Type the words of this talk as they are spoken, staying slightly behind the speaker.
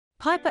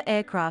Piper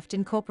Aircraft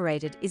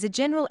Incorporated is a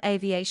general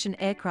aviation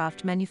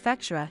aircraft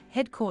manufacturer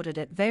headquartered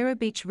at Vero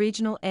Beach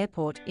Regional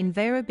Airport in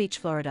Vero Beach,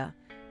 Florida,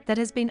 that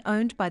has been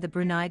owned by the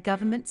Brunei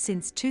government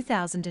since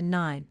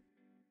 2009.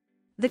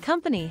 The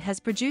company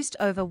has produced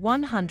over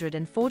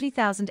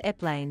 140,000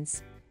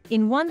 airplanes,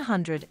 in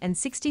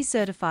 160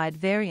 certified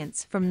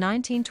variants from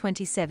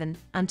 1927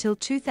 until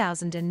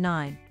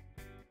 2009.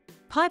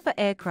 Piper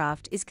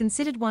Aircraft is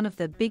considered one of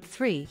the Big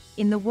Three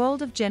in the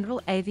world of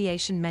general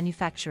aviation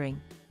manufacturing.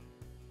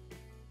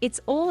 It's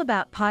all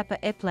about Piper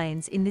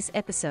airplanes in this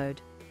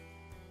episode.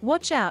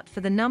 Watch out for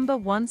the number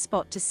 1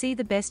 spot to see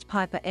the best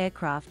Piper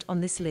aircraft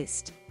on this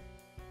list.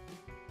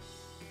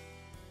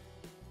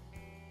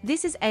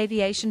 This is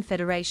Aviation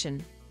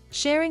Federation,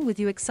 sharing with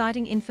you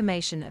exciting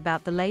information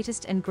about the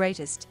latest and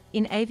greatest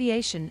in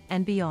aviation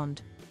and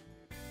beyond.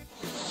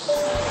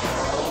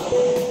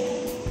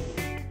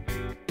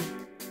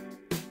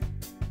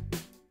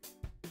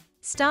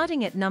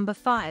 Starting at number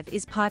 5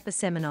 is Piper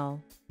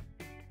Seminole.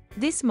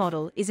 This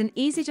model is an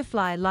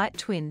easy-to-fly light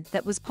twin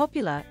that was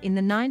popular in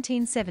the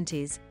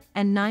 1970s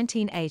and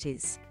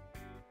 1980s.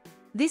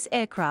 This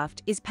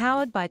aircraft is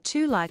powered by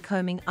two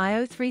Lycoming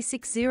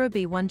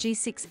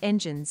IO360B1G6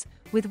 engines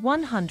with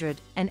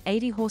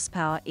 180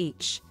 horsepower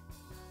each.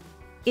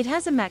 It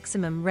has a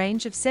maximum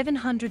range of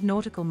 700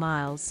 nautical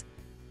miles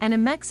and a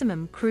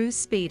maximum cruise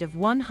speed of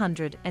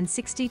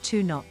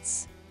 162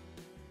 knots.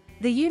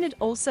 The unit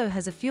also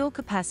has a fuel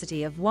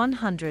capacity of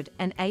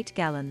 108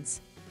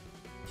 gallons.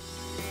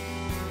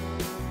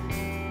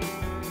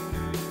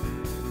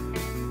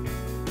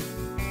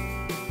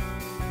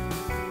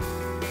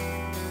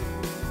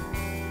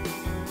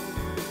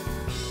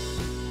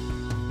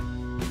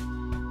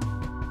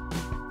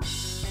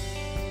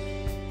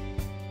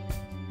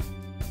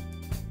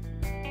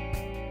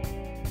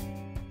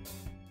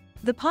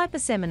 The Piper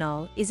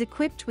Seminole is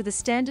equipped with a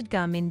standard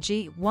Garmin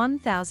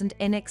G1000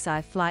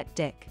 NXI flight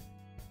deck.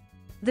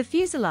 The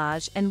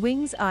fuselage and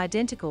wings are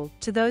identical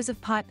to those of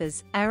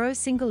Piper's Arrow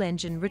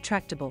single-engine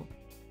retractable.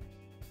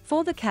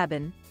 For the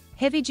cabin,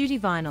 heavy-duty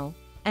vinyl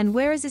and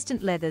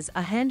wear-resistant leathers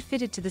are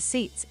hand-fitted to the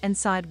seats and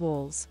side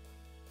walls.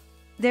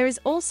 There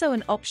is also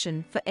an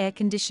option for air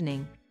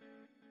conditioning.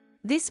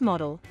 This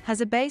model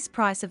has a base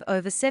price of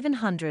over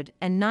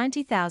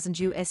 $790,000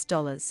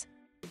 US.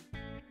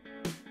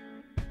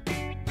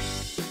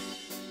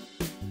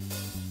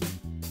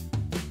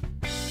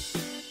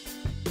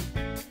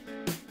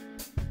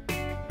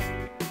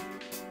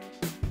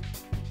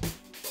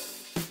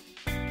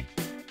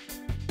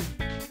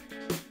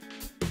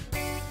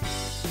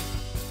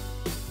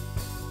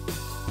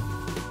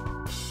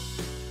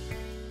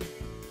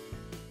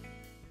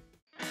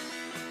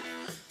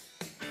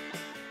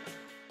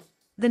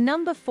 The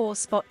number 4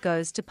 spot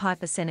goes to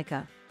Piper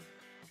Seneca.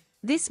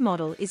 This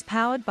model is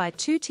powered by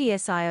two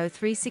TSIO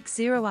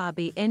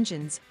 360RB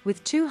engines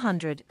with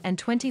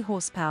 220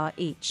 horsepower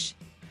each.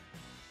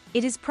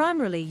 It is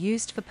primarily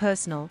used for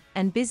personal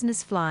and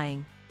business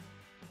flying.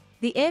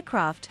 The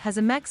aircraft has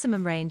a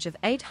maximum range of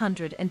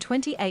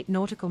 828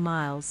 nautical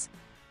miles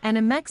and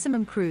a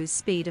maximum cruise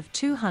speed of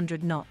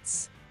 200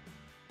 knots.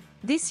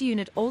 This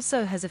unit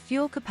also has a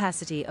fuel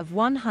capacity of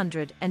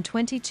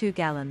 122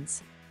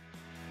 gallons.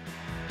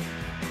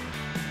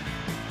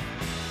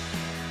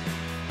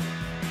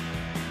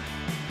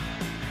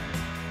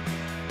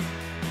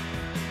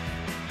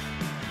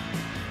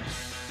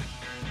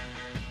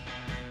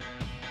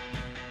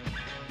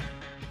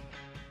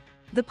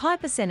 The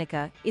Piper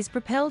Seneca is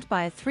propelled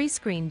by a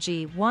 3-screen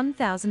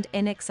G1000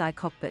 NXI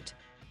cockpit.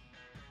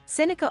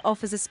 Seneca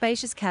offers a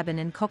spacious cabin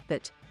and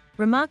cockpit,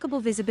 remarkable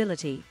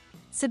visibility,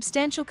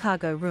 substantial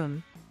cargo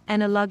room,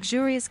 and a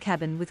luxurious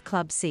cabin with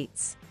club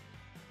seats.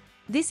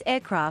 This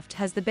aircraft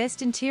has the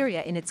best interior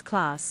in its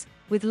class,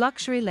 with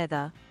luxury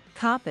leather,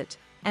 carpet,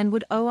 and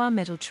wood OR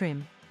metal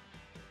trim.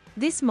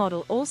 This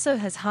model also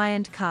has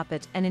high-end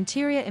carpet and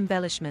interior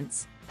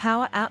embellishments,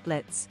 power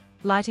outlets,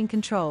 lighting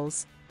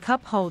controls,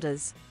 cup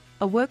holders,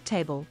 a work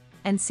table,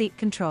 and seat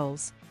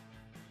controls.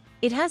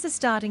 It has a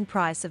starting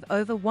price of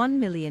over $1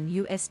 million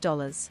US.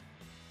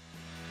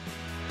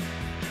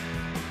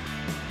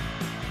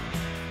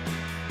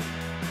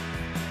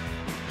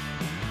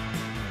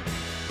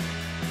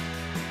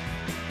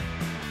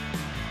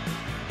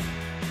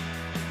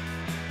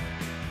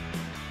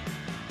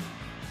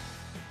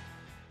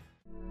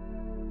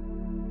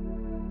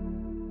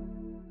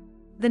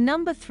 The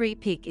number 3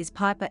 pick is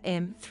Piper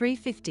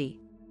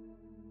M350.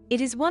 It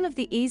is one of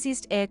the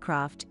easiest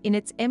aircraft in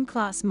its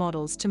M-class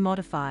models to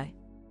modify.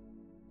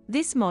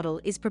 This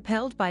model is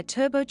propelled by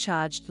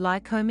turbocharged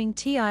Lycoming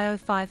TIO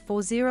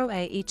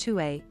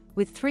 540AE2A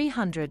with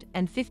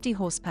 350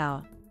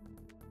 horsepower.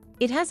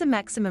 It has a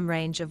maximum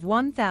range of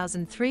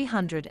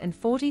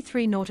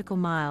 1,343 nautical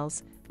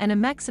miles and a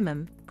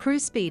maximum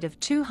cruise speed of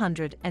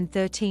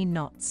 213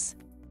 knots.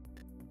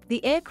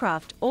 The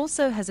aircraft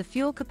also has a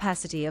fuel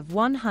capacity of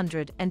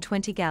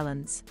 120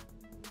 gallons.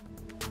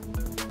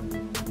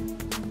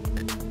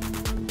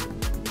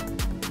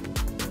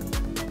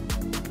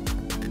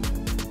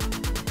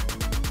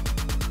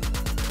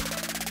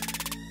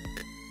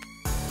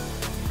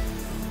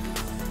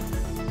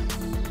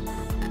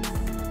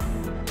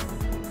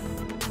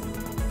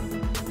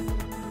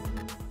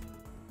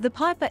 The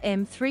Piper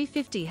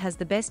M350 has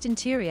the best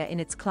interior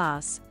in its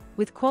class,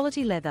 with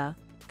quality leather,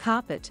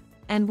 carpet,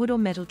 and wood or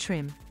metal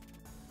trim.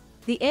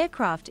 The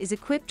aircraft is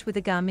equipped with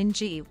a Garmin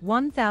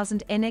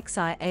G1000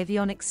 NXI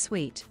avionics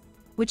suite,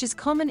 which is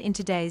common in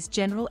today's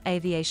general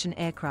aviation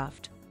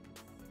aircraft.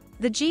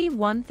 The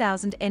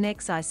G1000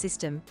 NXI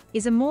system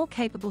is a more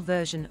capable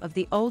version of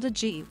the older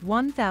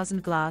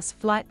G1000 glass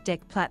flight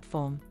deck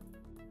platform.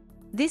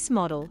 This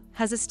model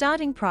has a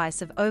starting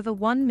price of over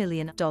 $1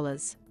 million.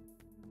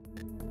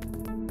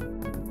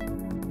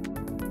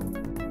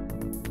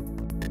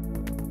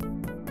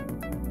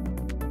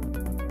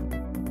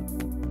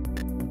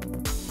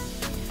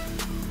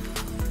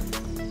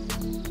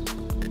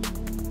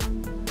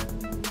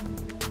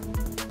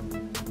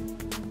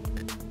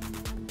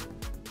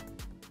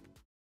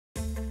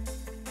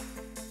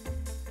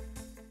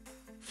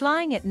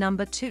 Flying at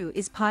number 2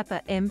 is Piper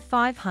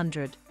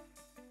M500.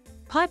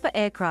 Piper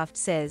Aircraft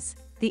says,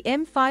 the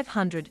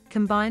M500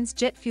 combines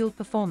jet fuel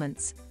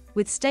performance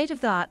with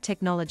state-of-the-art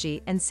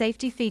technology and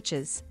safety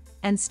features,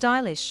 and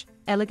stylish,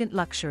 elegant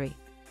luxury.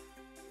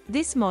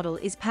 This model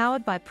is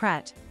powered by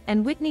Pratt &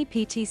 Whitney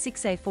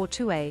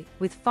PT6A42A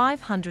with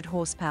 500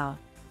 horsepower.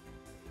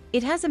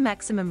 It has a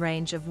maximum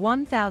range of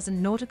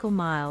 1,000 nautical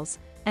miles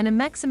and a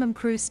maximum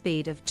cruise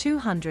speed of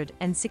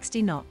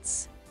 260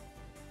 knots.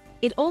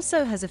 It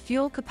also has a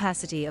fuel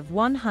capacity of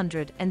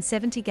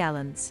 170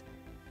 gallons.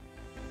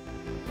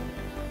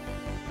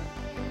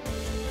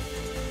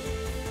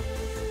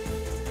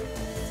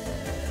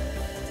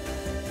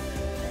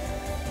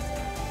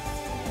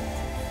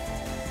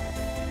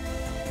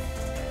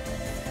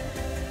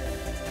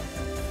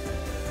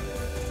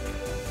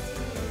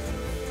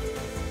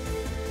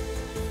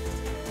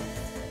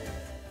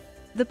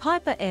 The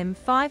Piper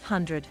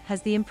M500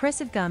 has the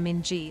impressive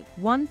Garmin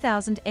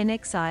G1000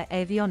 NXI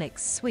avionics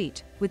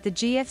suite with the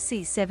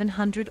GFC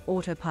 700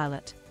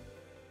 autopilot.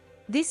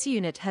 This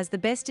unit has the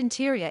best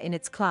interior in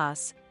its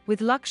class,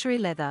 with luxury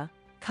leather,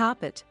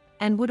 carpet,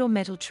 and wood or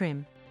metal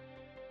trim.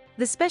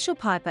 The special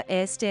Piper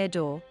Air stair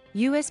door,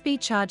 USB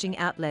charging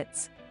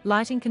outlets,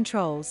 lighting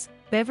controls,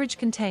 beverage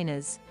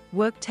containers,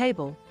 work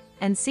table,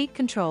 and seat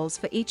controls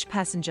for each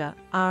passenger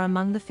are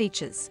among the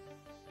features.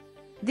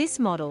 This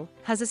model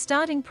has a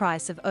starting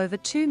price of over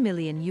 $2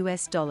 million.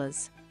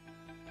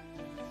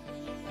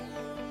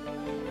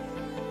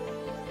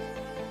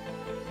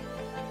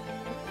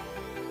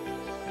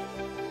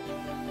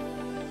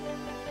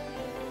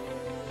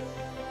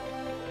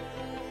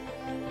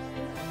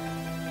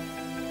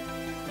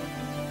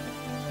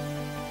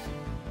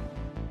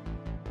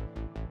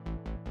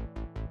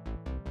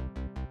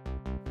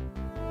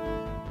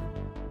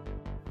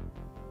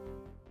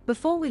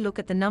 Before we look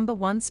at the number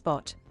 1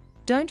 spot,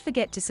 don't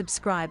forget to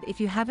subscribe if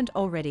you haven't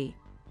already,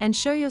 and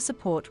show your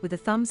support with a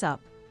thumbs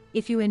up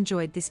if you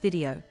enjoyed this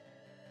video.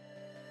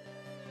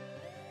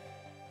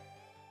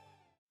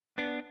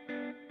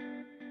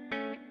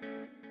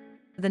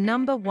 The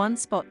number 1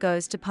 spot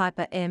goes to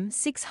Piper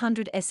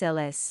M600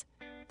 SLS,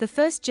 the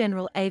first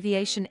general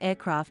aviation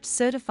aircraft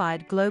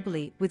certified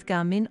globally with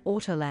Garmin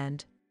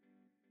Autoland.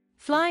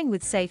 Flying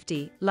with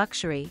safety,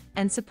 luxury,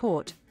 and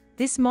support,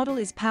 this model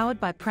is powered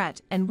by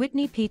Pratt &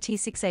 Whitney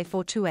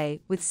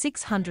PT6A42A with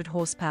 600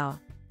 horsepower.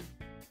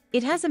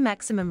 It has a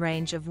maximum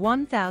range of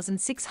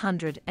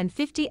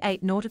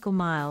 1,658 nautical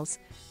miles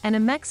and a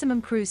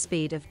maximum cruise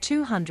speed of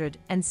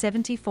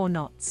 274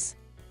 knots.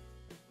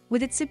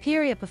 With its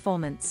superior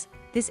performance,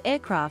 this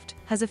aircraft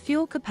has a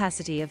fuel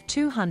capacity of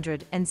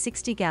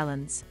 260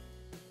 gallons.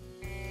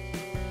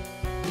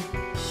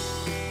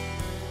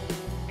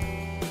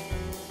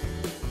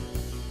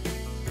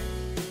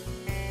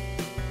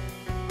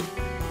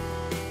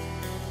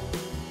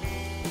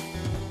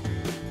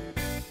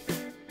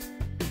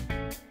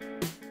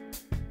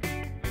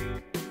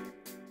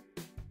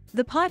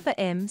 The Piper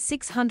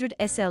M600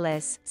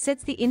 SLS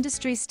sets the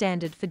industry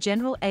standard for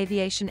general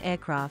aviation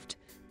aircraft,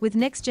 with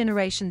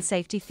next-generation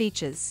safety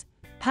features,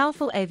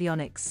 powerful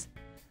avionics,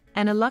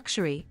 and a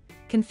luxury,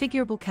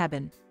 configurable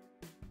cabin.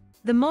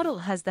 The model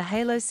has the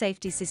Halo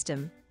safety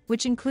system,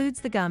 which includes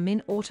the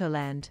Garmin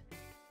Autoland.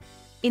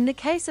 In the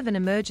case of an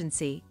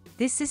emergency,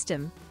 this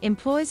system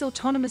employs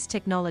autonomous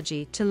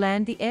technology to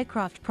land the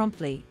aircraft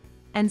promptly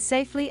and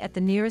safely at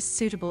the nearest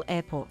suitable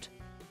airport.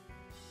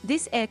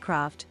 This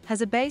aircraft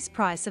has a base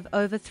price of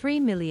over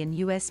 $3 million.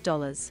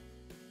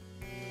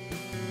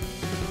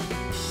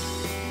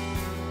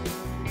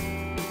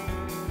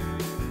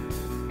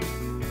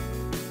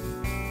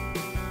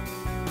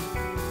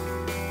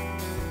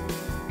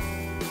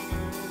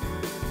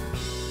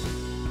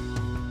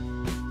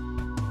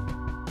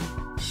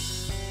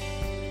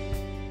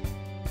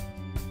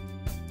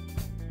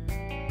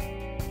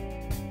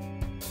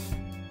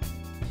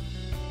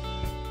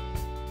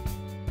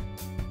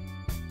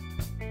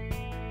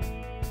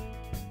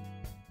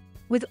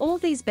 With all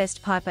these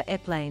best Piper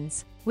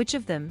airplanes, which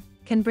of them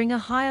can bring a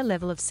higher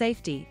level of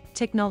safety,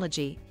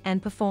 technology,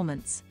 and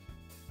performance?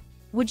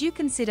 Would you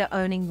consider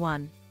owning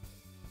one?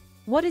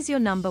 What is your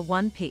number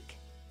 1 pick?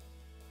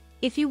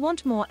 If you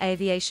want more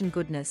aviation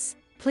goodness,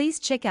 please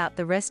check out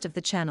the rest of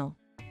the channel.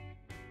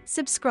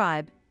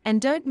 subscribe,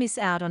 and don't miss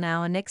out on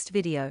our next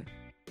video.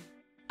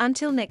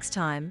 Until next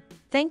time,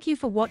 thank you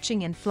for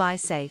watching and fly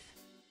safe.